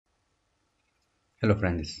Hello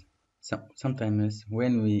friends. Sometimes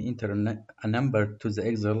when we enter a number to the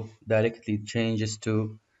Excel, directly changes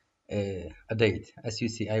to a date. As you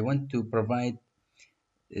see, I want to provide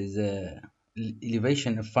the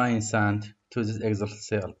elevation of fine sand to this Excel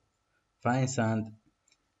cell. Fine sand,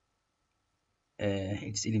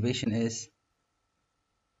 its elevation is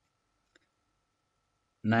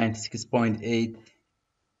 96.8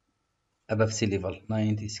 above sea level.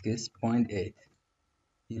 96.8.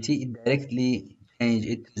 You see, it directly change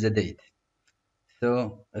it to the date.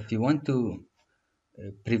 So if you want to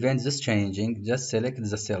prevent this changing, just select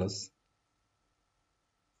the cells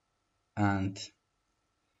and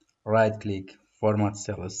right click format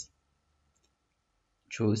cells,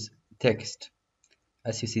 choose text.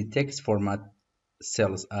 As you see, text format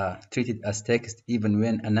cells are treated as text even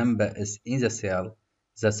when a number is in the cell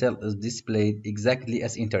is displayed exactly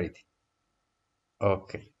as entered.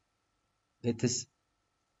 Okay, it is,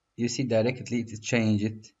 you see directly it change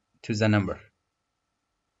it to the number.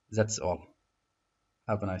 That's all.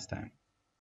 Have a nice time.